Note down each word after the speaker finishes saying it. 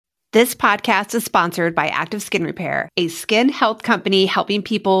This podcast is sponsored by Active Skin Repair, a skin health company helping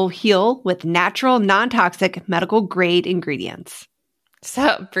people heal with natural, non-toxic, medical-grade ingredients.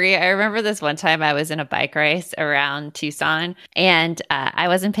 So, Brie, I remember this one time I was in a bike race around Tucson and I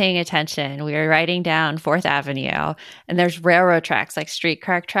wasn't paying attention. We were riding down 4th Avenue and there's railroad tracks, like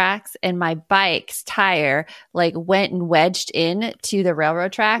streetcar tracks. And my bike's tire went and wedged in to the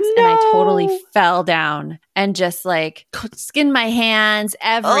railroad tracks and I totally fell down and just skinned my hands,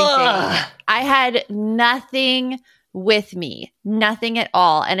 everything. Ugh. I had nothing with me, nothing at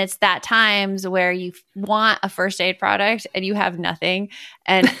all. And it's that times where you want a first aid product and you have nothing.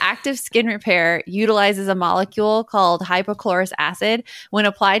 And Active Skin Repair utilizes a molecule called hypochlorous acid. When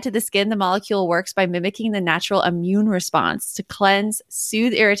applied to the skin, the molecule works by mimicking the natural immune response to cleanse,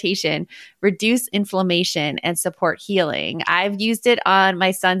 soothe irritation, reduce inflammation, and support healing. I've used it on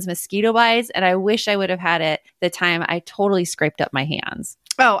my son's mosquito bites, and I wish I would have had it the time I totally scraped up my hands.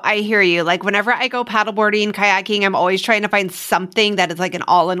 Oh, I hear you. Whenever I go paddleboarding, kayaking, I'm always trying to find something that is an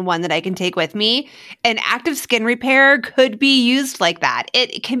all-in-one that I can take with me. And Active Skin Repair could be used like that.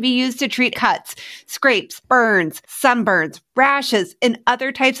 It can be used to treat cuts, scrapes, burns, sunburns, rashes, and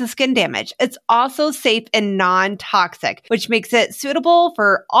other types of skin damage. It's also safe and non-toxic, which makes it suitable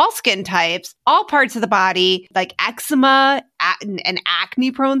for all skin types, all parts of the body, like eczema and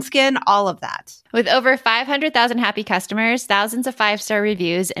acne-prone skin, all of that. With over 500,000 happy customers, thousands of 5-star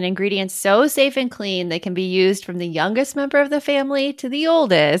reviews, and ingredients so safe and clean they can be used from the youngest member of the family to the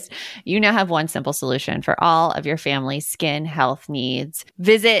oldest, you now have one simple solution for all of your family's skin health needs.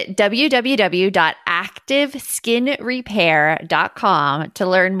 Visit www.activeskinrepair.com to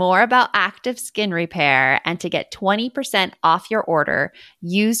learn more about Active Skin Repair and to get 20% off your order.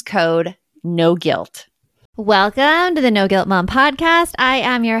 Use code NOGUILT. Welcome to the No Guilt Mom podcast. I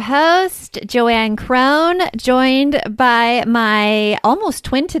am your host, Joanne Crone, joined by my almost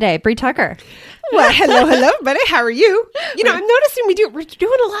twin today, Brie Tucker. Well, hello, buddy. How are you? I'm noticing we're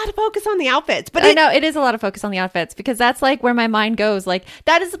doing a lot of focus on the outfits, but I know it is a lot of focus on the outfits because that's where my mind goes.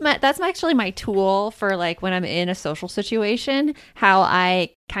 That's actually my tool for when I'm in a social situation, how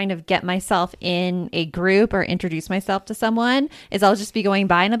I kind of get myself in a group or introduce myself to someone is I'll just be going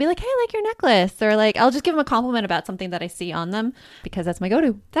by and I'll be like, hey, I like your necklace, or I'll just give them a compliment about something that I see on them because that's my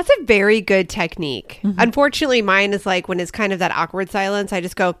go-to. That's a very good technique. Mm-hmm. Unfortunately, mine is when it's kind of that awkward silence, I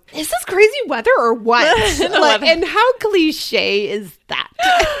just go, is this crazy weather or what? And how cliche is that?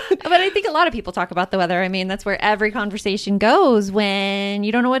 But I think a lot of people talk about the weather. I mean, that's where every conversation goes when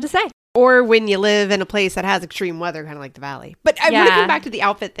you don't know what to say. Or when you live in a place that has extreme weather, kind of like the Valley. But I want to come back to the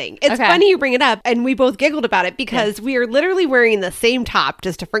outfit thing. It's funny you bring it up, and we both giggled about it because we are literally wearing the same top,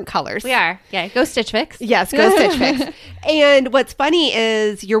 just different colors. We are. Yeah. Go Stitch Fix. Yes, go Stitch Fix. And what's funny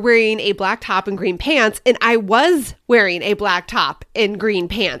is you're wearing a black top and green pants, and I was wearing a black top and green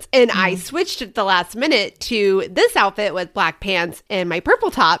pants. And I switched at the last minute to this outfit with black pants and my purple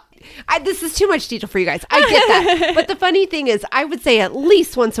top. This is too much detail for you guys. I get that. But the funny thing is, I would say at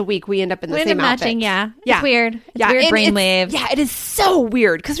least once a week we end up in the same outfit. Yeah. It's weird. It's weird brainwaves. Yeah, it is so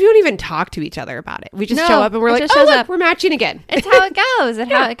weird because we don't even talk to each other about it. We just show up and we're like, oh, look, we're matching again. It's how it goes.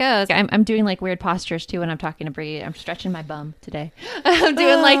 How it goes. I'm doing weird postures too when I'm talking to Brie. I'm stretching my bum today. I'm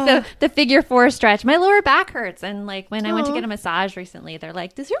doing the figure 4 stretch. My lower back hurts. And when I went to get a massage recently, they're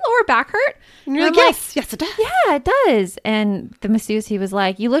like, does your lower back hurt? And you're like, yes, it does. Yeah, it does. And the masseuse, he was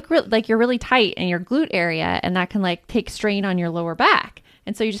like, you look you're really tight in your glute area and that can take strain on your lower back.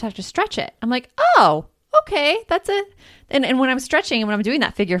 And so you just have to stretch it. I'm like, oh, okay, that's it. And when I'm stretching and when I'm doing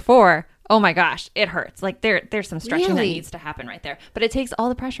that figure 4, oh my gosh, it hurts. There's some stretching that needs to happen right there. But it takes all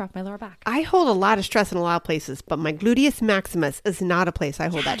the pressure off my lower back. I hold a lot of stress in a lot of places, but my gluteus maximus is not a place I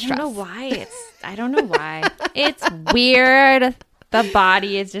hold that stress. I don't know why. It's weird. The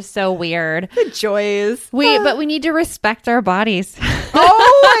body is just so weird. The joys. But we need to respect our bodies.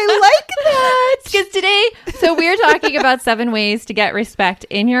 Oh, I like that. Because today, so we're talking about 7 ways to get respect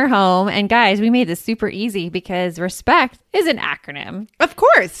in your home. And guys, we made this super easy because respect is an acronym. Of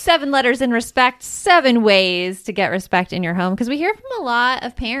course. 7 letters in respect, 7 ways to get respect in your home. Because we hear from a lot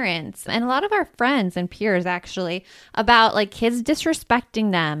of parents and a lot of our friends and peers actually about kids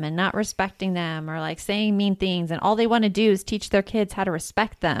disrespecting them and not respecting them or saying mean things. And all they want to do is teach their kids how to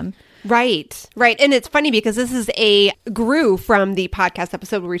respect them. Right. And it's funny because this is grew from the podcast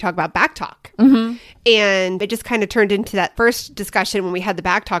episode where we talk about back talk. Mm-hmm. And it just kind of turned into that first discussion when we had the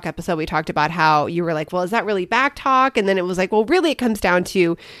back talk episode. We talked about how you were like, well, is that really back talk? And then it was like, well, really it comes down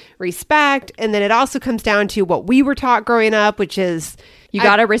to respect. And then it also comes down to what we were taught growing up, which is you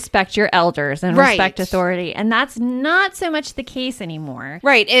got to respect your elders and Right. respect authority. And that's not so much the case anymore.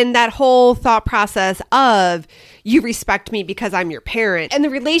 right. And that whole thought process of you respect me because I'm your parent and the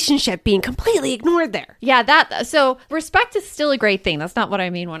relationship being completely ignored there. Yeah, so respect is still a great thing. That's not what I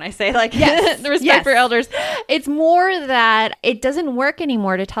mean when I say like the respect Yes. for elders. It's more that it doesn't work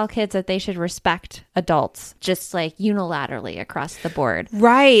anymore to tell kids that they should respect adults just like unilaterally across the board.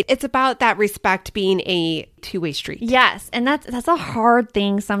 Right. It's about that respect being a two-way street. Yes, and that's a hard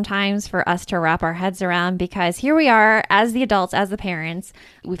thing sometimes for us to wrap our heads around because here we are as the adults, as the parents.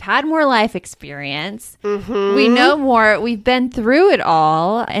 We've had more life experience. We know more. We've been through it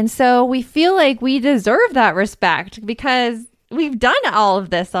all. And so we feel like we deserve that respect because we've done all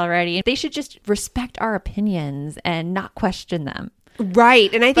of this already. They should just respect our opinions and not question them.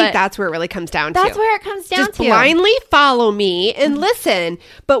 Right. And I think But that's where it really comes down to. That's where it comes down Just to. blindly follow me and listen.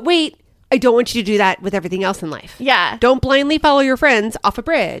 But wait, I don't want you to do that with everything else in life. Yeah. Don't blindly follow your friends off a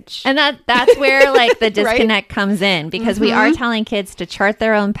bridge. And that's where like the Right? disconnect comes in because we are telling kids to chart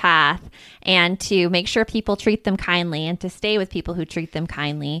their own path and to make sure people treat them kindly and to stay with people who treat them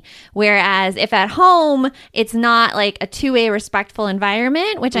kindly. Whereas if at home, it's not like a two-way respectful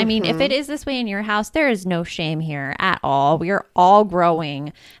environment, which I mean, if it is this way in your house, there is no shame here at all. We are all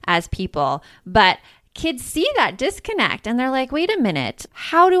growing as people. But kids see that disconnect and they're like, wait a minute,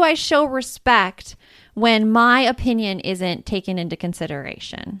 how do I show respect when my opinion isn't taken into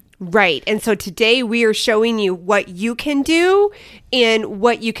consideration? Right. And so today we are showing you what you can do and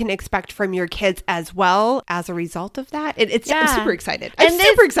what you can expect from your kids as well as a result of that. I'm super excited. I'm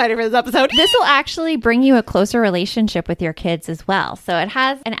super excited for this episode. This will actually bring you a closer relationship with your kids as well. So it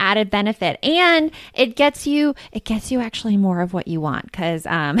has an added benefit and it gets you actually more of what you want because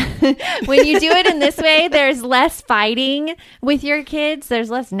when you do it in this way, there's less fighting with your kids. There's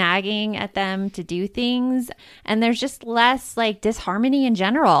less nagging at them to do things and there's just less like disharmony in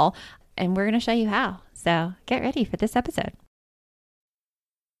general. And we're going to show you how. So get ready for this episode.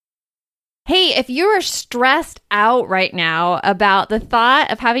 Hey, if you are stressed out right now about the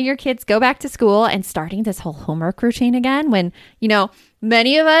thought of having your kids go back to school and starting this whole homework routine again, when,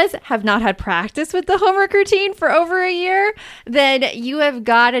 many of us have not had practice with the homework routine for over a year, then you have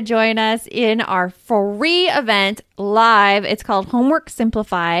got to join us in our free event live. It's called Homework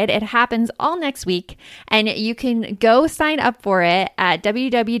Simplified. It happens all next week, and you can go sign up for it at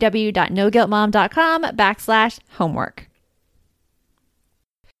www.noguiltmom.com/homework.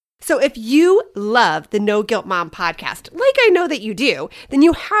 So if you love the No Guilt Mom podcast, like I know that you do, then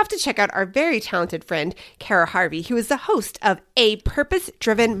you have to check out our very talented friend, Kara Harvey, who is the host of A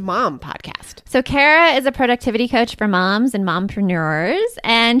Purpose-Driven Mom podcast. So Kara is a productivity coach for moms and mompreneurs,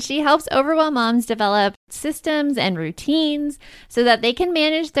 and she helps overwhelmed moms develop systems and routines so that they can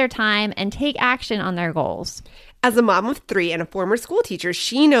manage their time and take action on their goals. As a mom of 3 and a former school teacher,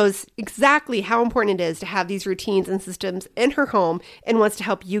 she knows exactly how important it is to have these routines and systems in her home and wants to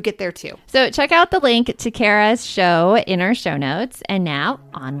help you get there too. So check out the link to Kara's show in our show notes. And now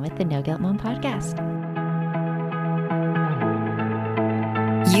on with the No Guilt Mom podcast.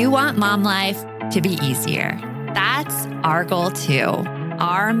 You want mom life to be easier. That's our goal too.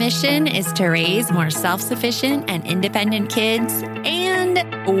 Our mission is to raise more self-sufficient and independent kids, and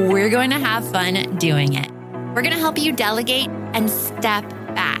we're going to have fun doing it. We're going to help you delegate and step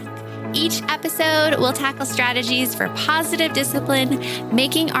back. Each episode will tackle strategies for positive discipline,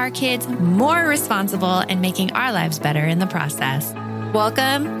 making our kids more responsible and making our lives better in the process.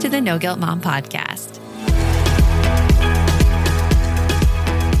 Welcome to the No Guilt Mom podcast.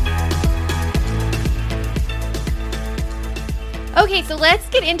 Okay, so let's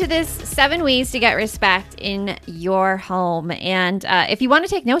get into this 7 ways to get respect in your home. And if you want to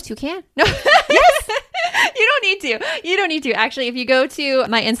take notes, you can. No. Yes. You don't need to. You don't need to. Actually, if you go to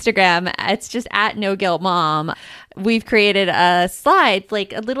my Instagram, it's just at No Guilt Mom. We've created a slide,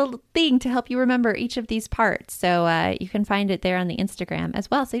 like a little thing to help you remember each of these parts. So you can find it there on the Instagram as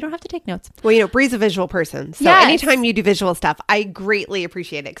well. So you don't have to take notes. Well, Bree's a visual person. So Yes. anytime you do visual stuff, I greatly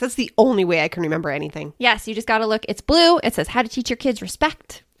appreciate it because that's the only way I can remember anything. Yes, you just got to look. It's blue. It says how to teach your kids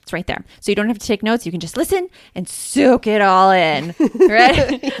respect. It's right there. So you don't have to take notes. You can just listen and soak it all in.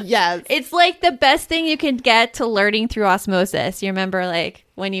 Right? Yes. It's like the best thing you can get to learning through osmosis. You remember like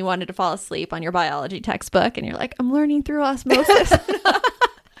when you wanted to fall asleep on your biology textbook and you're like, I'm learning through osmosis. I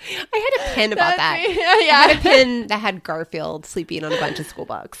had a pin about that. Yeah. I had a pin that had Garfield sleeping on a bunch of school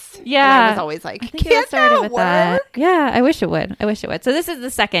books. Yeah. And I was always like, I think can't it started that with work? that. Yeah, I wish it would. So this is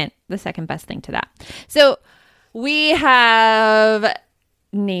the second best thing to that. So we have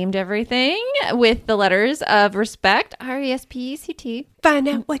named everything with the letters of respect, RESPECT. Find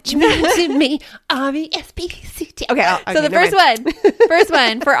out what you mean to me, RESPECT. Okay, So the first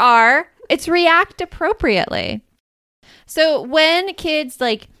one for R, it's react appropriately. So when kids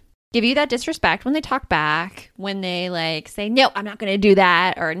like give you that disrespect, when they talk back, when they like say, no, I'm not going to do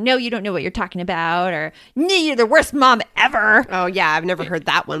that, or no, you don't know what you're talking about, or no, you're the worst mom ever. Oh yeah, I've never heard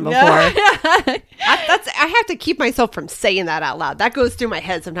that one before. I have to keep myself from saying that out loud. That goes through my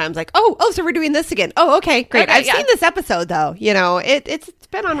head sometimes. Like, oh, so we're doing this again. Oh, okay, great. Okay, I've seen this episode though. You know, it's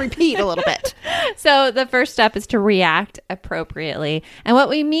been on repeat a little bit. So the first step is to react appropriately, and what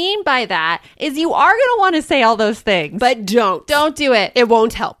we mean by that is you are going to want to say all those things, But don't do it. It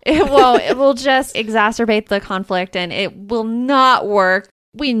won't help. It won't. It will just exacerbate the conflict, and it will not work.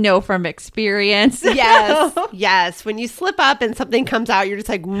 We know from experience. Yes. When you slip up and something comes out, you're just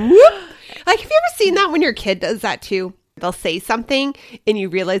like, whoop. Like, have you ever seen that when your kid does that too? They'll say something and you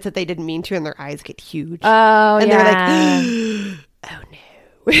realize that they didn't mean to, and their eyes get huge. Oh, and yeah. they're like, oh no.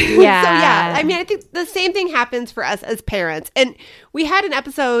 Yeah. So yeah, I mean, I think the same thing happens for us as parents. And we had an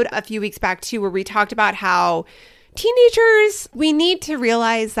episode a few weeks back too, where we talked about how teenagers, we need to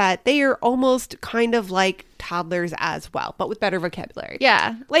realize that they are almost kind of like toddlers as well, but with better vocabulary.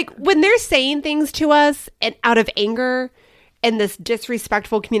 Yeah. Like when they're saying things to us and out of anger and this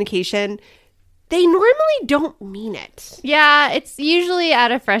disrespectful communication, they normally don't mean it. Yeah, it's usually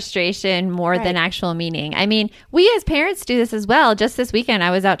out of frustration more than actual meaning. I mean, we as parents do this as well. Just this weekend,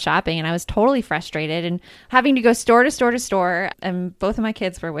 I was out shopping and I was totally frustrated and having to go store to store to store. And both of my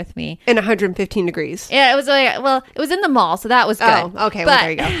kids were with me. In 115 degrees. Yeah, it was like, well, it was in the mall, so that was good. Oh, okay. Well,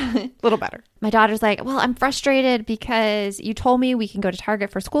 there you go. A little better. My daughter's like, well, I'm frustrated because you told me we can go to Target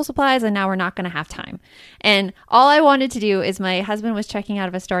for school supplies and now we're not going to have time. And all I wanted to do is my husband was checking out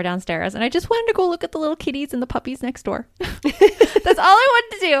of a store downstairs and I just wanted to go look at the little kitties and the puppies next door. That's all I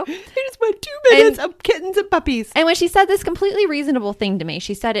wanted to do. I just want 2 minutes of kittens and puppies. And when she said this completely reasonable thing to me,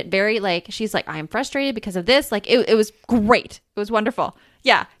 she said it very like, she's like, I'm frustrated because of this. Like, it was great. It was wonderful.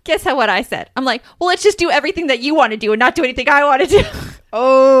 Yeah. Guess what I said? I'm like, well, let's just do everything that you want to do and not do anything I want to do.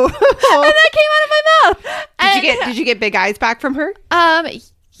 Oh. And that came out of my mouth. Did you get big eyes back from her?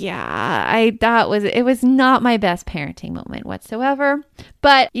 Yeah, it was not my best parenting moment whatsoever.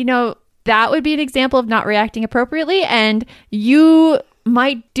 But, you know, that would be an example of not reacting appropriately. And you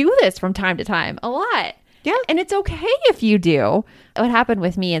might do this from time to time a lot. Yeah. And it's okay if you do. What happened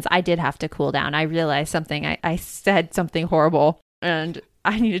with me is I did have to cool down. I realized something. I said something horrible and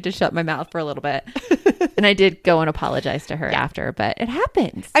I needed to shut my mouth for a little bit. And I did go and apologize to her after, but it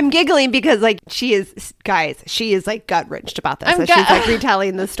happens. I'm giggling because like she is like gut wrenched about this. So she's like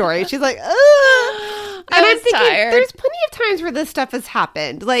retelling the story. She's like, ugh. And I'm thinking tired. There's plenty of times where this stuff has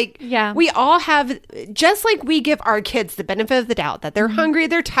happened. Like, Yeah. we all have, just like we give our kids the benefit of the doubt that they're hungry,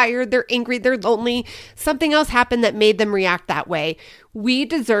 they're tired, they're angry, they're lonely, something else happened that made them react that way. We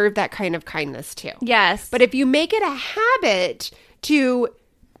deserve that kind of kindness too. Yes. But if you make it a habit to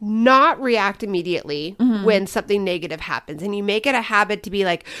not react immediately when something negative happens, and you make it a habit to be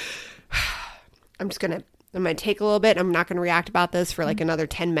like, I'm going to take a little bit. I'm not going to react about this for like another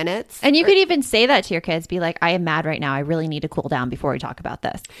 10 minutes. And you could even say that to your kids. Be like, I am mad right now. I really need to cool down before we talk about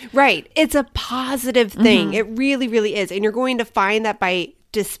this. Right. It's a positive thing. It really, really is. And you're going to find that by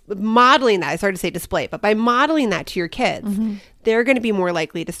modeling that, I started to say display, but by modeling that to your kids, they're going to be more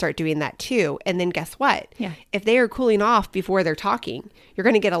likely to start doing that too. And then guess what? Yeah. If they are cooling off before they're talking, you're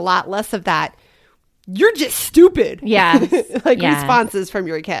going to get a lot less of that, you're just stupid. Yeah. Responses from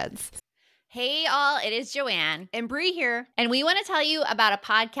your kids. Hey, all, it is Joanne. And Bree here. And we want to tell you about a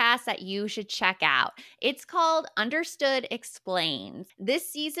podcast that you should check out. It's called Understood Explains. This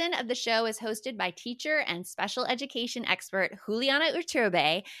season of the show is hosted by teacher and special education expert Juliana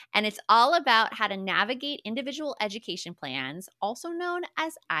Urturbe, and it's all about how to navigate individual education plans, also known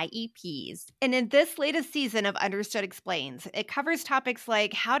as IEPs. And in this latest season of Understood Explains, it covers topics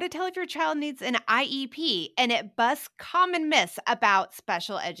like how to tell if your child needs an IEP, and it busts common myths about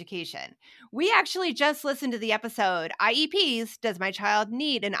special education. We actually just listened to the episode, IEPs, Does My Child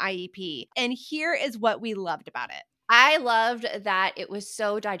Need an IEP? And here is what we loved about it. I loved that it was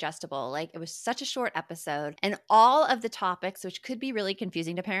so digestible. Like, it was such a short episode, and all of the topics, which could be really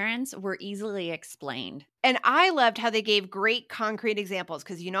confusing to parents, were easily explained. And I loved how they gave great concrete examples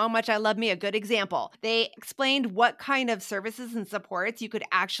because you know how much I love me a good example. They explained what kind of services and supports you could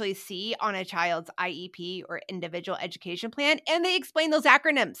actually see on a child's IEP or individual education plan. And they explained those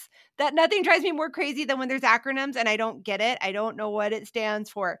acronyms. That nothing drives me more crazy than when there's acronyms and I don't get it. I don't know what it stands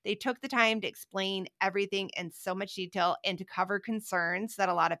for. They took the time to explain everything in so much detail and to cover concerns that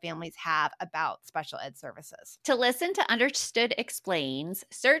a lot of families have about special ed services. To listen to Understood Explains,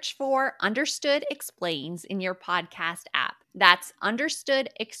 search for Understood Explains in your podcast app. That's Understood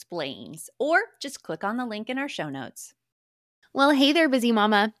Explains, or just click on the link in our show notes. Well, hey there, busy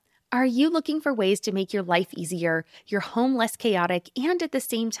mama. Are you looking for ways to make your life easier, your home less chaotic, and at the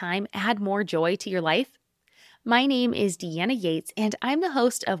same time add more joy to your life? My name is Deanna Yates, and I'm the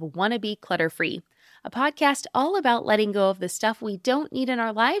host of Wanna Be Clutter-Free, a podcast all about letting go of the stuff we don't need in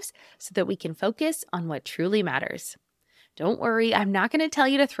our lives so that we can focus on what truly matters. Don't worry, I'm not going to tell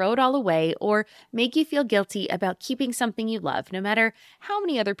you to throw it all away or make you feel guilty about keeping something you love, no matter how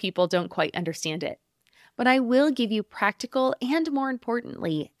many other people don't quite understand it. But I will give you practical and, more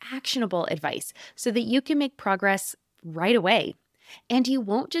importantly, actionable advice so that you can make progress right away. And you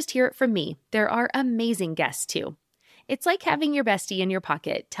won't just hear it from me. There are amazing guests too. It's like having your bestie in your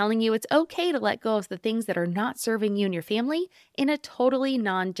pocket telling you it's okay to let go of the things that are not serving you and your family in a totally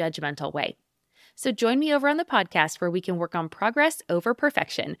non-judgmental way. So join me over on the podcast where we can work on progress over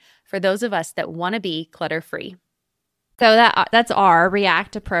perfection for those of us that want to be clutter-free. So that's R,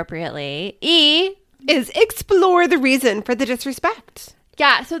 react appropriately. E is explore the reason for the disrespect.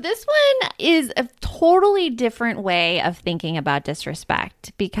 Yeah, so this one is a totally different way of thinking about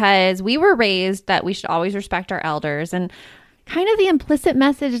disrespect because we were raised that we should always respect our elders, and kind of the implicit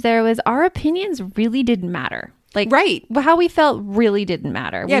message there was our opinions really didn't matter. Like, right. How we felt really didn't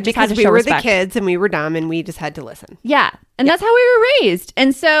matter. Yeah, because we were the kids and we were dumb and we just had to listen. Yeah. And that's how we were raised.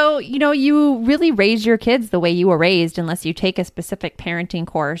 And so, you know, you really raise your kids the way you were raised unless you take a specific parenting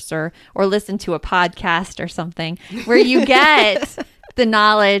course or listen to a podcast or something where you get the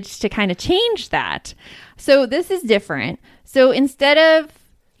knowledge to kind of change that. So this is different. So instead of,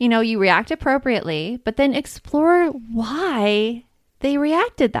 you know, you react appropriately, but then explore why they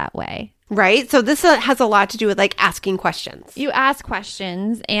reacted that way. Right. So this has a lot to do with like asking questions. You ask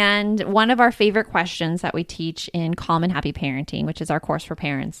questions. And one of our favorite questions that we teach in Calm and Happy Parenting, which is our course for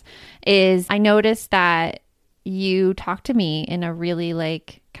parents, is I noticed that you talk to me in a really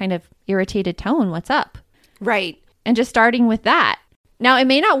like kind of irritated tone. What's up? Right. And just starting with that. Now, it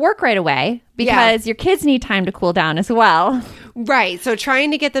may not work right away because your kids need time to cool down as well. Right. So trying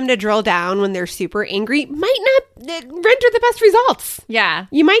to get them to drill down when they're super angry might not render the best results. Yeah.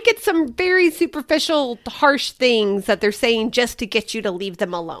 You might get some very superficial, harsh things that they're saying just to get you to leave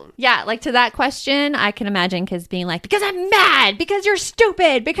them alone. Yeah. Like to that question, I can imagine kids being like, because I'm mad, because you're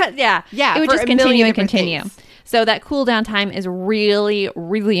stupid, because, yeah. Yeah. It would just continue and continue. Things. So that cool down time is really,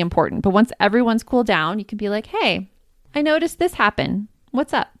 really important. But once everyone's cooled down, you can be like, hey, I noticed this happen.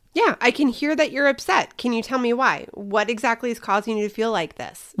 What's up? Yeah, I can hear that you're upset. Can you tell me why? What exactly is causing you to feel like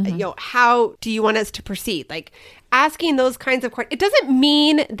this? Mm-hmm. You know, how do you want us to proceed? Like asking those kinds of questions. It doesn't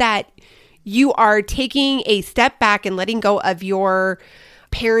mean that you are taking a step back and letting go of your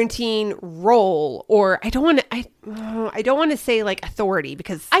parenting role, or I don't want to say like authority,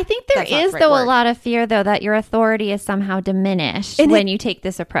 because I think there is though a lot of fear though that your authority is somehow diminished when you take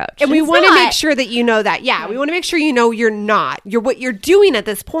this approach. And we want to make sure that you know that. Yeah, we want to make sure you know you're not. What you're doing at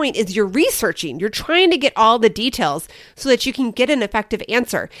this point is you're researching. You're trying to get all the details so that you can get an effective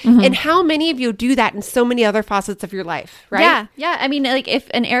answer. Mm-hmm. And how many of you do that in so many other facets of your life, right? Yeah. Yeah. I mean, like if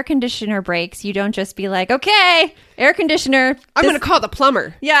an air conditioner breaks, you don't just be like, okay, air conditioner, I'm going to call the plumber.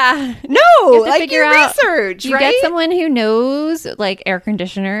 Yeah. No, like you research, you get someone who knows like air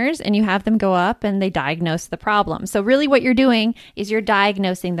conditioners and you have them go up and they diagnose the problem. So really what you're doing is you're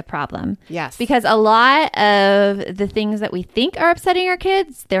diagnosing the problem. Yes. Because a lot of the things that we think are upsetting our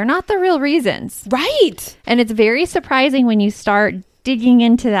kids, they're not the real reasons. Right. And it's very surprising when you start digging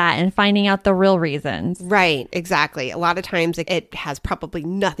into that and finding out the real reasons. Right, exactly. A lot of times it has probably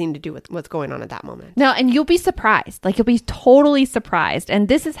nothing to do with what's going on at that moment. No, and you'll be surprised. Like you'll be totally surprised. And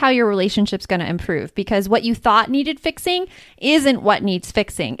this is how your relationship's going to improve, because what you thought needed fixing isn't what needs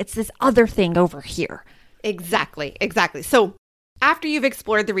fixing. It's this other thing over here. Exactly. So after you've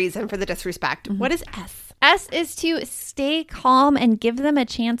explored the reason for the disrespect, mm-hmm. What is S? S is to stay calm and give them a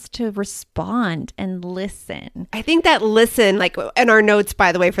chance to respond and listen. I think that listen, like in our notes,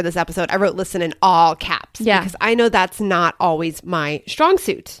 by the way, for this episode, I wrote listen in all caps. Yeah. Because I know that's not always my strong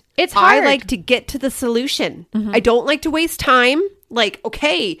suit. It's hard. I like to get to the solution. Mm-hmm. I don't like to waste time. Like,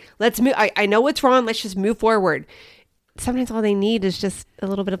 okay, let's move. I know what's wrong. Let's just move forward. sometimes all they need is just a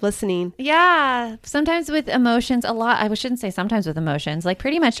little bit of listening. Yeah. Sometimes with emotions, I shouldn't say sometimes with emotions, like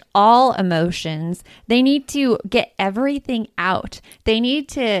pretty much all emotions, they need to get everything out. They need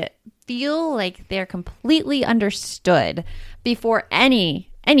to feel like they're completely understood before any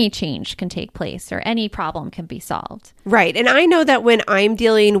change can take place or any problem can be solved. Right. And I know that when I'm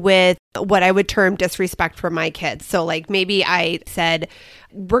dealing with what I would term disrespect from my kids. So like maybe I said,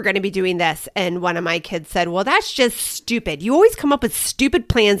 we're going to be doing this. And one of my kids said, well, that's just stupid. You always come up with stupid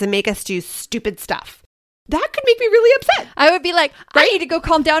plans and make us do stupid stuff. That could make me really upset. I would be like, I need to go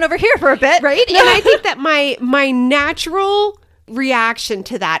calm down over here for a bit. Right. And I think that my natural reaction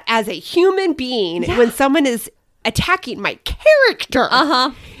to that as a human being when someone is attacking my character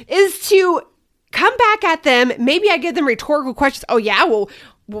is to come back at them. Maybe I give them rhetorical questions. Oh yeah, well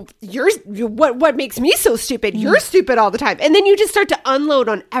what makes me so stupid? You're stupid all the time. And then you just start to unload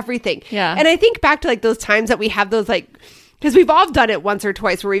on everything. Yeah. And I think back to like those times that we have those like, because we've all done it once or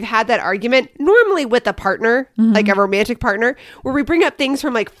twice where we've had that argument, normally with a partner, like a romantic partner, where we bring up things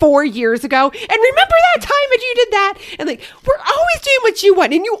from like 4 years ago. And remember that time that you did that? And like, we're always doing what you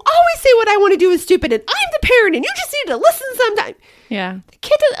want. And you always say what I want to do is stupid. And I'm the parent and you just need to listen sometime. Yeah. The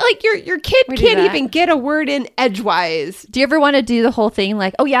kid, like your kid can't even get a word in edgewise. Do you ever want to do the whole thing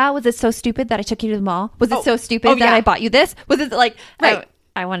like, oh yeah, was it so stupid that I took you to the mall? Was it so stupid that I bought you this? Was it like, right.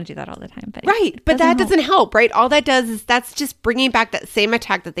 I want to do that all the time. But right. But that doesn't help, right? All that does is that's just bringing back that same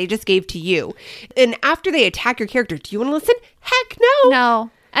attack that they just gave to you. And after they attack your character, do you want to listen? Heck no.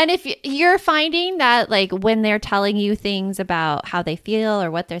 No. And if you're finding that like when they're telling you things about how they feel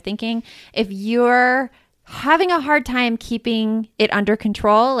or what they're thinking, if you're having a hard time keeping it under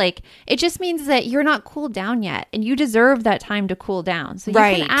control, like it just means that you're not cooled down yet and you deserve that time to cool down. So you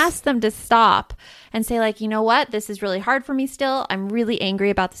can ask them to stop and say like, you know what, this is really hard for me still. I'm really angry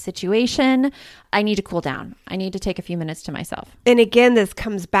about the situation. I need to cool down. I need to take a few minutes to myself. And again, this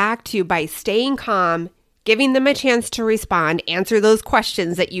comes back to by staying calm, giving them a chance to respond, answer those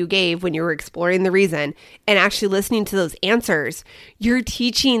questions that you gave when you were exploring the reason, and actually listening to those answers, you're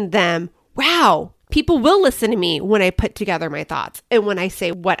teaching them, wow, people will listen to me when I put together my thoughts and when I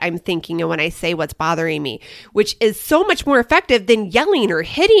say what I'm thinking and when I say what's bothering me, which is so much more effective than yelling or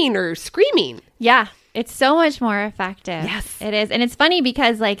hitting or screaming. Yeah, it's so much more effective. Yes. It is. And it's funny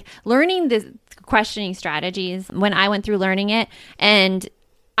because like learning this questioning strategies, when I went through learning it, and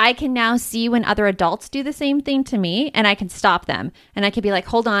I can now see when other adults do the same thing to me and I can stop them. And I can be like,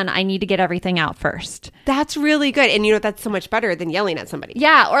 hold on, I need to get everything out first. That's really good. And you know, that's so much better than yelling at somebody.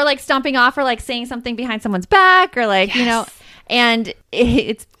 Yeah. Or like stomping off or like saying something behind someone's back or like, you know, and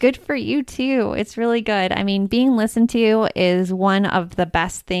it's good for you too. It's really good. I mean, being listened to is one of the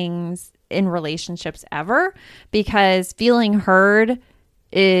best things in relationships ever because feeling heard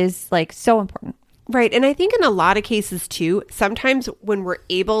is like so important. Right. And I think in a lot of cases too, sometimes when we're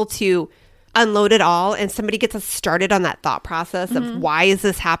able to unload it all and somebody gets us started on that thought process of why is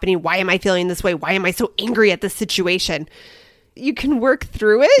this happening? Why am I feeling this way? Why am I so angry at this situation? You can work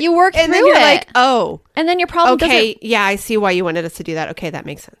through it. You work through it. And then you're like, oh. And then your problem okay, yeah, I see why you wanted us to do that. Okay, that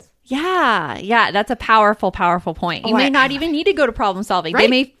makes sense. Yeah, that's a powerful point. You may not even need to go to problem solving. Right. They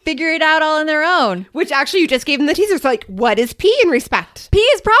may figure it out all on their own. Which actually you just gave them the teaser. So like, what is P in respect? P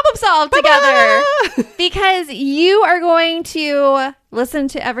is problem solved together. Because you are going to listen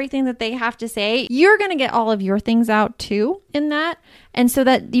to everything that they have to say. You're going to get all of your things out too in that. And so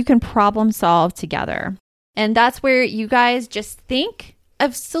that you can problem solve together. And that's where you guys just think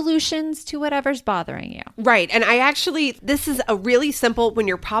of solutions to whatever's bothering you. Right. And this is a really simple, when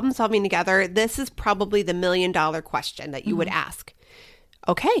you're problem solving together, this is probably the $1 million question that you would ask.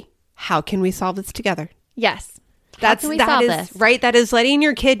 Okay, how can we solve this together? Yes. That is right. That is letting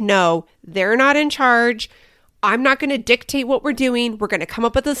your kid know they're not in charge. I'm not going to dictate what we're doing. We're going to come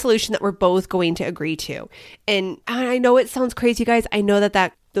up with a solution that we're both going to agree to. And I know it sounds crazy, guys. I know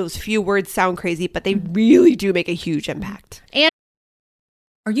that those few words sound crazy, but they really do make a huge impact. And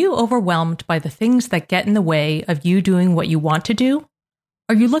are you overwhelmed by the things that get in the way of you doing what you want to do?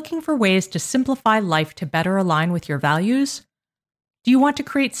 Are you looking for ways to simplify life to better align with your values? Do you want to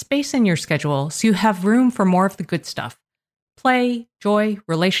create space in your schedule so you have room for more of the good stuff? Play, joy,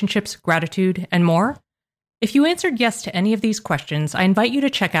 relationships, gratitude, and more? If you answered yes to any of these questions, I invite you to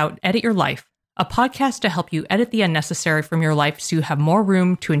check out Edit Your Life, a podcast to help you edit the unnecessary from your life so you have more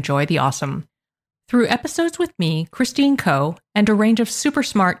room to enjoy the awesome. Through episodes with me, Christine Coe, and a range of super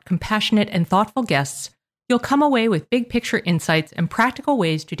smart, compassionate, and thoughtful guests, you'll come away with big picture insights and practical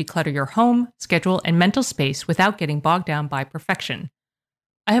ways to declutter your home, schedule, and mental space without getting bogged down by perfection.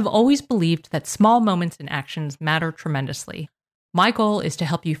 I have always believed that small moments and actions matter tremendously. My goal is to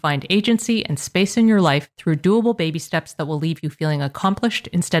help you find agency and space in your life through doable baby steps that will leave you feeling accomplished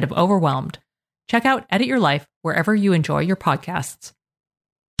instead of overwhelmed. Check out Edit Your Life wherever you enjoy your podcasts.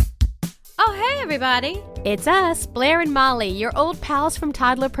 Oh, hey, everybody. It's us, Blair and Molly, your old pals from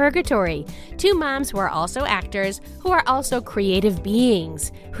Toddler Purgatory. Two moms who are also actors, who are also creative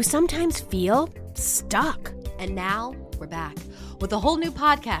beings, who sometimes feel stuck. And now we're back with a whole new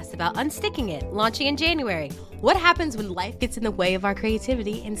podcast about unsticking it, launching in January. What happens when life gets in the way of our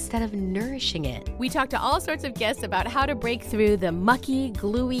creativity instead of nourishing it? We talk to all sorts of guests about how to break through the mucky,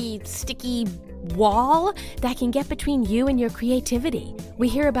 gluey, sticky wall that can get between you and your creativity. We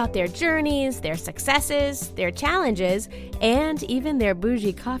hear about their journeys, their successes, their challenges, and even their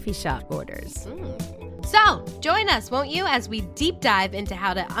bougie coffee shop orders. So, join us, won't you, as we deep dive into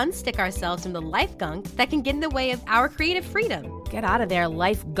how to unstick ourselves from the life gunk that can get in the way of our creative freedom. Get out of there,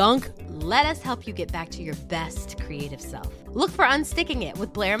 life gunk. Let us help you get back to your best creative self. Look for Unsticking It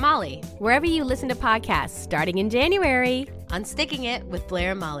with Blair and Molly. Wherever you listen to podcasts, starting in January. Unsticking It with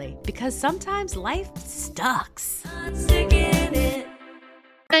Blair and Molly. Because sometimes life sucks.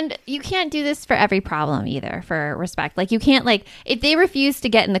 And you can't do this for every problem either, for respect. Like, you can't, like, if they refuse to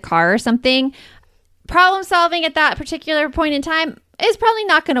get in the car or something, problem solving at that particular point in time is probably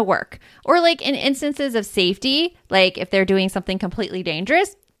not going to work. Or, like, in instances of safety, like if they're doing something completely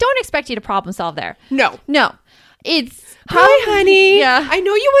dangerous, don't expect you to problem solve there. No. It's Hi, honey. Yeah. I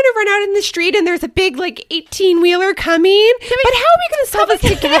know you want to run out in the street and there's a big 18-wheeler coming, but how are we going to solve this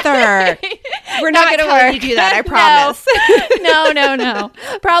together? We're not going to let you do that, I promise. No.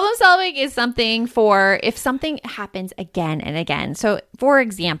 Problem solving is something for if something happens again and again. So, for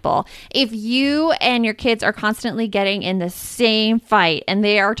example, if you and your kids are constantly getting in the same fight and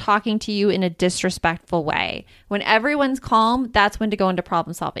they are talking to you in a disrespectful way, when everyone's calm, that's when to go into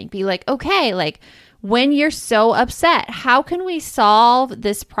problem solving. Be like, okay, when you're so upset, how can we solve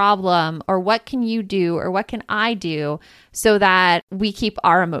this problem? Or what can you do? Or what can I do so that we keep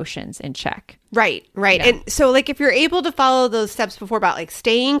our emotions in check? Right. Yeah. And so if you're able to follow those steps before about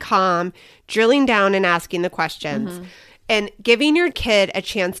staying calm, drilling down and asking the questions, and giving your kid a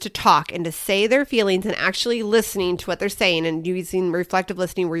chance to talk and to say their feelings and actually listening to what they're saying and using reflective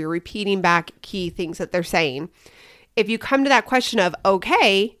listening where you're repeating back key things that they're saying. If you come to that question of,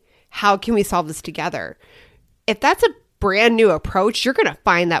 okay, how can we solve this together? If that's a brand new approach, you're going to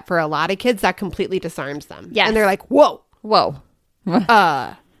find that for a lot of kids, that completely disarms them. Yes. And they're like, whoa, Whoa.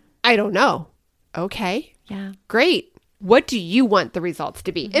 I don't know. Okay, Yeah. great. What do you want the results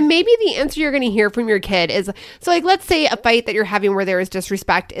to be? And maybe the answer you're going to hear from your kid is, so let's say a fight that you're having where there is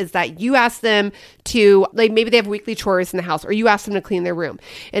disrespect is that you ask them to, maybe they have weekly chores in the house or you ask them to clean their room.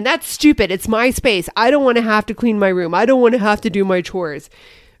 And that's stupid. It's my space. I don't want to have to clean my room. I don't want to have to do my chores.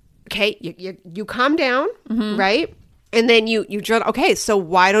 Okay, you calm down, right? And then you drill, okay, so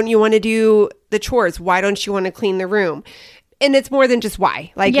why don't you want to do the chores? Why don't you want to clean the room? And it's more than just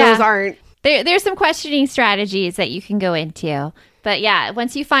why. Those aren't. There's some questioning strategies that you can go into. But yeah,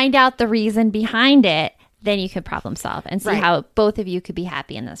 once you find out the reason behind it, then you could problem solve and see how both of you could be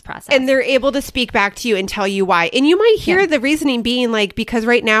happy in this process. And they're able to speak back to you and tell you why. And you might hear the reasoning being because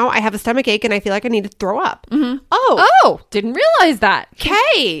right now I have a stomach ache and I feel like I need to throw up. Oh, didn't realize that.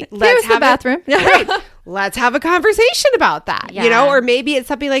 Okay. Here's the bathroom. Let's have a conversation about that, Yeah. Or maybe it's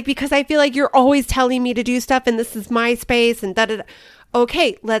something because I feel like you're always telling me to do stuff and this is my space and da-da-da.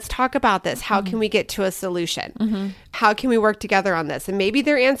 Okay, let's talk about this. How can we get to a solution? How can we work together on this? And maybe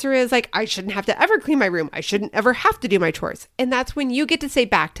their answer is I shouldn't have to ever clean my room. I shouldn't ever have to do my chores. And that's when you get to say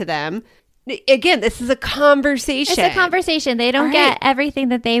back to them, again, this is a conversation. It's a conversation. They don't get everything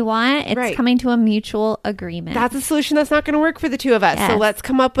that they want. It's coming to a mutual agreement. That's a solution that's not going to work for the two of us. Yes. So let's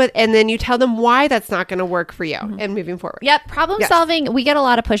come up with, and then you tell them why that's not going to work for you and moving forward. Yep. Problem solving, we get a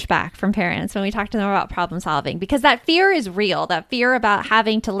lot of pushback from parents when we talk to them about problem solving because that fear is real. That fear about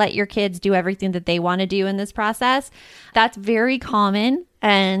having to let your kids do everything that they want to do in this process, that's very common.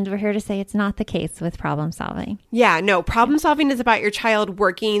 And we're here to say it's not the case with problem solving. Yeah, no, problem solving is about your child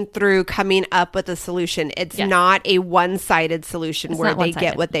working through coming up with a solution. It's not a one-sided solution where they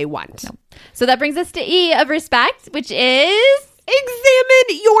get what they want. No. So that brings us to E of respect, which is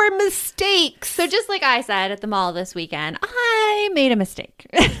examine your mistakes. So just like I said at the mall this weekend, I made a mistake.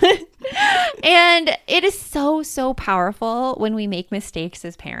 And it is so, so powerful when we make mistakes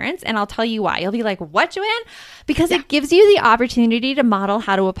as parents. And I'll tell you why. You'll be like, what, Joanne? Because it gives you the opportunity to model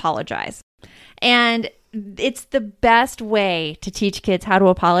how to apologize. And it's the best way to teach kids how to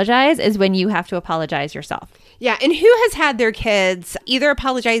apologize is when you have to apologize yourself. Yeah. And who has had their kids either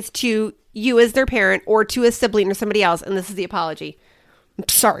apologize to you as their parent or to a sibling or somebody else? And this is the apology. I'm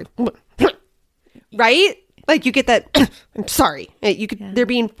sorry. Right? Like you get that, I'm sorry. They're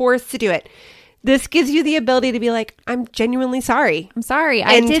being forced to do it. This gives you the ability to be like, I'm genuinely sorry. I'm sorry.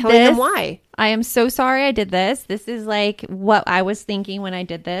 And I did telling this. them why. I am so sorry I did this. This is like what I was thinking when I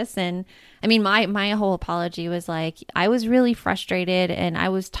did this. And I mean, my whole apology was like, I was really frustrated and I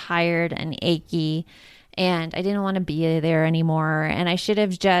was tired and achy and I didn't want to be there anymore. And I should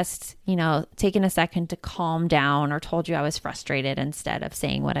have just, taken a second to calm down or told you I was frustrated instead of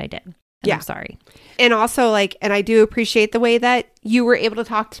saying what I did. And I'm sorry. And also and I do appreciate the way that you were able to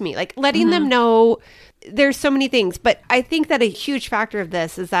talk to me, like letting them know there's so many things. But I think that a huge factor of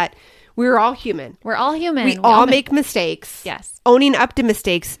this is that we're all human. We're all human. We all make mistakes. Yes. Owning up to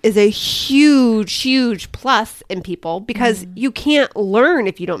mistakes is a huge, huge plus in people because you can't learn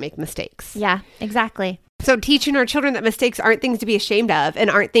if you don't make mistakes. Yeah, exactly. So teaching our children that mistakes aren't things to be ashamed of and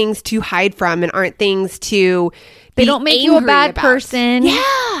aren't things to hide from and aren't things to They don't make you a bad person.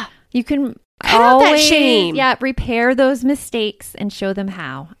 Yeah. You can cut out that shame. Yeah, repair those mistakes and show them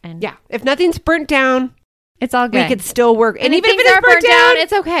how. And yeah, if nothing's burnt down, it's all good. We could still work. And even if it is burnt down,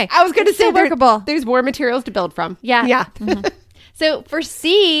 it's okay. I was going to say still workable. There's more materials to build from. Yeah. Yeah. So for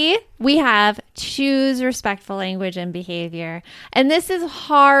C, we have choose respectful language and behavior. And this is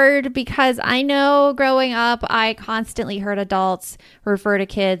hard because I know growing up, I constantly heard adults refer to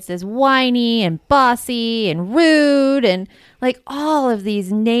kids as whiny and bossy and rude and like all of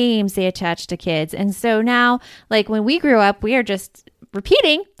these names they attach to kids. And so now, like when we grew up, we are just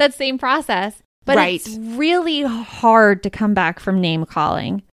repeating that same process. But it's really hard to come back from name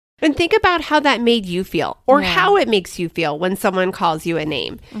calling. And think about how that made you feel or how it makes you feel when someone calls you a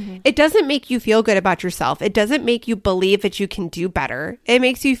name. It doesn't make you feel good about yourself. It doesn't make you believe that you can do better. It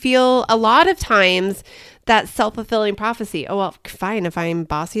makes you feel a lot of times that self-fulfilling prophecy. Oh, well, fine. If I'm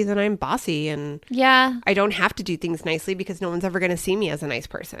bossy, then I'm bossy. And I don't have to do things nicely because no one's ever going to see me as a nice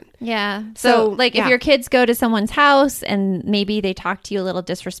person. Yeah. So if your kids go to someone's house and maybe they talk to you a little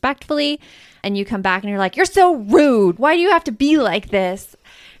disrespectfully and you come back and you're like, you're so rude. Why do you have to be like this?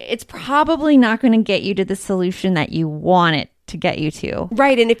 It's probably not going to get you to the solution that you want it to get you to.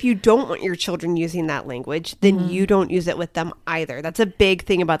 Right. And if you don't want your children using that language, then you don't use it with them either. That's a big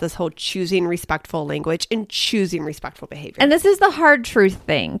thing about this whole choosing respectful language and choosing respectful behavior. And this is the hard truth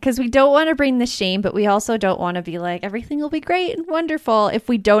thing because we don't want to bring the shame, but we also don't want to be like, everything will be great and wonderful if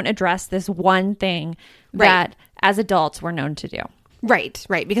we don't address this one thing that as adults we're known to do. Right.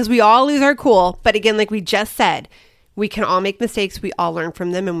 Because we all lose our cool. But again, like we just said, we can all make mistakes. We all learn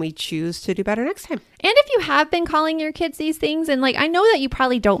from them and we choose to do better next time. And if you have been calling your kids these things, and like I know that you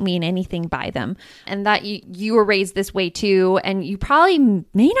probably don't mean anything by them and that you were raised this way too, and you probably may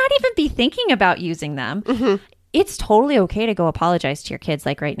not even be thinking about using them. It's totally okay to go apologize to your kids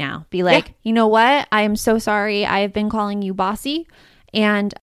like right now. Be like, you know what? I am so sorry. I have been calling you bossy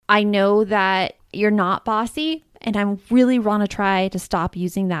and I know that you're not bossy and I really want to try to stop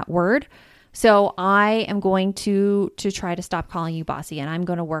using that word. So I am going to try to stop calling you bossy and I'm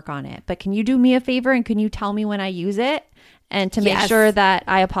going to work on it. But can you do me a favor and can you tell me when I use it and to make sure that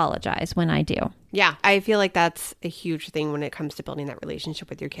I apologize when I do? Yeah, I feel like that's a huge thing when it comes to building that relationship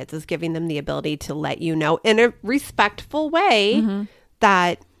with your kids is giving them the ability to let you know in a respectful way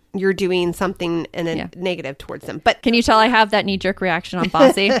that you're doing something in a negative towards them. But can you tell I have that knee-jerk reaction on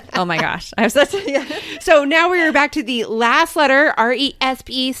bossy? Oh my gosh. I have such So now we're back to the last letter,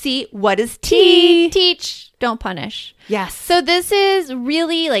 R-E-S-P-E-C. What is T? Teach, don't punish. Yes. So this is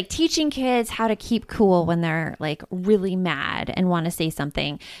really like teaching kids how to keep cool when they're like really mad and want to say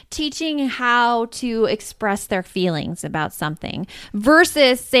something. Teaching how to express their feelings about something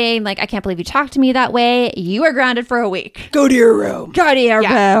versus saying like, I can't believe you talked to me that way. You are grounded for a week. Go to your room. Go to your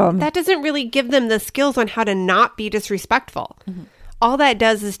room. That doesn't really give them the skills on how to not be disrespectful. All that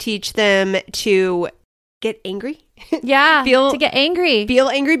does is teach them to get angry. Yeah, to get angry. Feel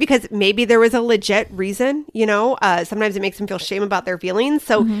angry because maybe there was a legit reason, sometimes it makes them feel shame about their feelings.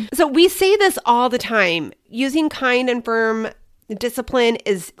 So we say this all the time. Using kind and firm discipline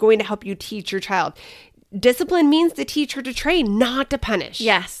is going to help you teach your child. Discipline means to teach or to train, not to punish.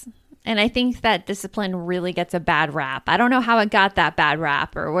 Yes. And I think that discipline really gets a bad rap. I don't know how it got that bad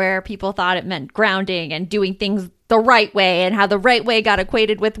rap or where people thought it meant grounding and doing things the right way and how the right way got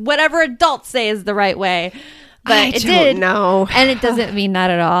equated with whatever adults say is the right way. But it did. No. And it doesn't mean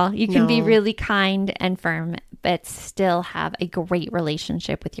that at all. You can be really kind and firm, but still have a great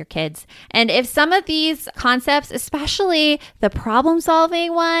relationship with your kids. And if some of these concepts, especially the problem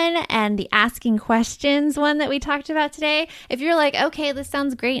solving one and the asking questions one that we talked about today, if you're like, okay, this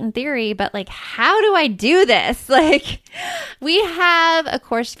sounds great in theory, but like, how do I do this? Like, we have a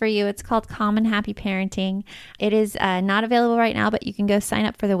course for you. It's called Calm and Happy Parenting. It is not available right now, but you can go sign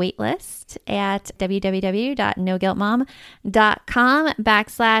up for the wait list at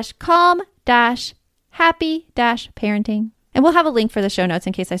www.noguiltmom.com/calm-happy-parenting. And we'll have a link for the show notes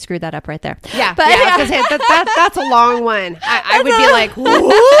in case I screwed that up right there. Yeah, but I was gonna say, that's a long one. I would be like,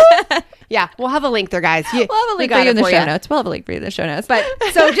 what? Yeah, we'll have a link there, guys. We'll have a link for you in the show notes. We'll have a link for you in the show notes. But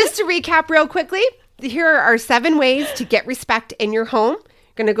so just to recap real quickly, here are 7 ways to get respect in your home.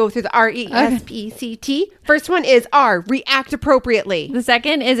 Going to go through the RESPCT. First one is R, react appropriately. The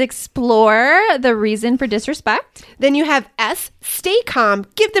second is explore the reason for disrespect. Then you have S, stay calm,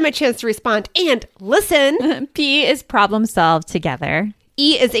 give them a chance to respond and listen. P is problem solve together.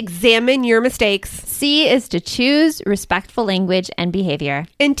 E is examine your mistakes. C is to choose respectful language and behavior.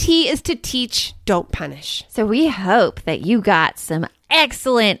 And T is to teach, don't punish. So we hope that you got some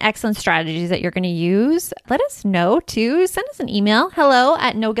excellent strategies that you're going to use. Let us know too. Send us an email,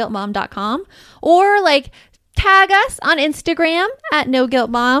 hello@noguiltmom.com, or like tag us on Instagram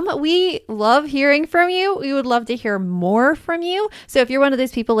 @noguiltmom. We love hearing from you. We would love to hear more from you. So if you're one of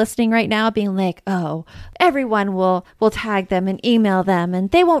those people listening right now being like, oh, everyone will tag them and email them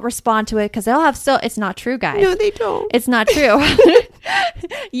and they won't respond to it because they'll have it's not true, guys. No, they don't. It's not true.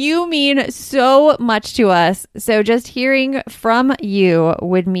 You mean so much to us. So just hearing from you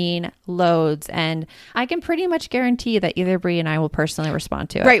would mean loads. And I can pretty much guarantee that either Brie and I will personally respond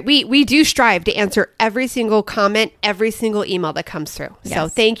to it. Right. We do strive to answer every single comment, every single email that comes through. Yes. So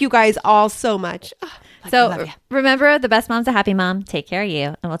thank you guys all so much. Oh, so remember, the best mom's a happy mom. Take care of you,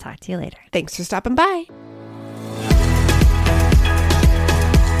 and we'll talk to you later. Thanks for stopping by.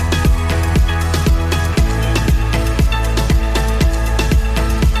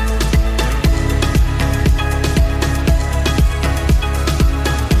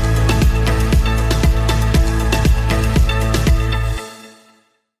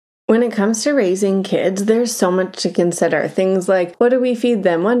 When it comes to raising kids, there's so much to consider. Things like, what do we feed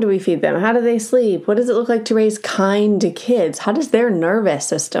them? When do we feed them? How do they sleep? What does it look like to raise kind kids? How does their nervous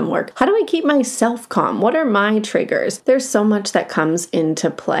system work? How do I keep myself calm? What are my triggers? There's so much that comes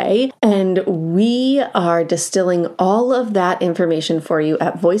into play, and we are distilling all of that information for you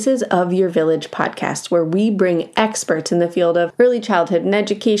at Voices of Your Village podcast, where we bring experts in the field of early childhood and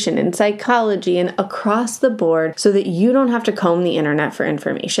education and psychology and across the board so that you don't have to comb the internet for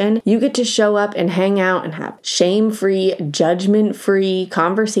information. You get to show up and hang out and have shame-free, judgment-free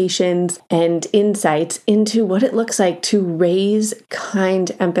conversations and insights into what it looks like to raise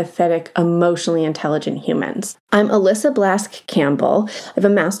kind, empathetic, emotionally intelligent humans. I'm Alyssa Blask Campbell. I have a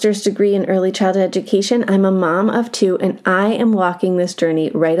master's degree in early childhood education. I'm a mom of 2, and I am walking this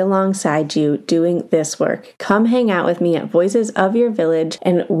journey right alongside you doing this work. Come hang out with me at Voices of Your Village,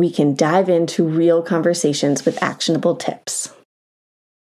 and we can dive into real conversations with actionable tips.